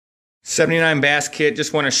79 Basskit.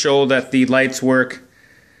 Just want to show that the lights work.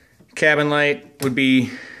 Cabin light would be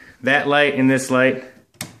that light and this light.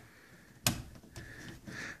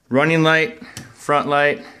 Running light, front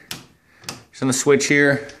light. It's on the switch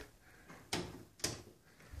here.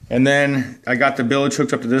 And then I got the bilge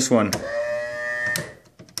hooked up to this one.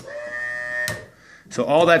 So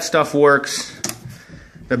all that stuff works.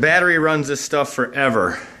 The battery runs this stuff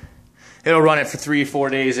forever. It'll run it for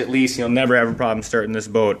 3-4 days at least. You'll never have a problem starting this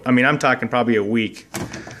boat. I mean, I'm talking probably a week.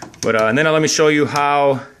 But and then let me show you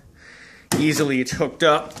how easily it's hooked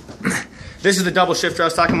up. This is the double shifter I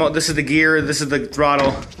was talking about. This is the gear. This is the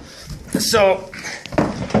throttle. So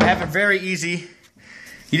I have it very easy.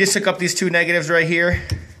 You just hook up these two negatives right here.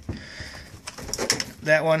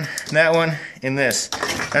 That one, and this.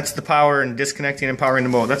 That's the power and disconnecting and powering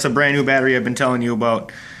the boat. That's a brand new battery I've been telling you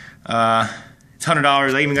about. It's $100.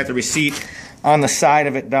 I even got the receipt on the side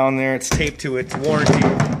of it down there. It's taped to it. It's warranty.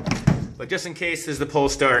 But just in case, this is the pull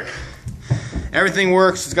start. Everything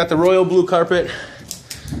works. It's got the royal blue carpet.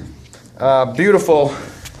 Beautiful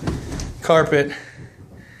carpet.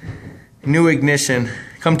 New ignition.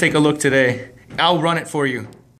 Come take a look today. I'll run it for you.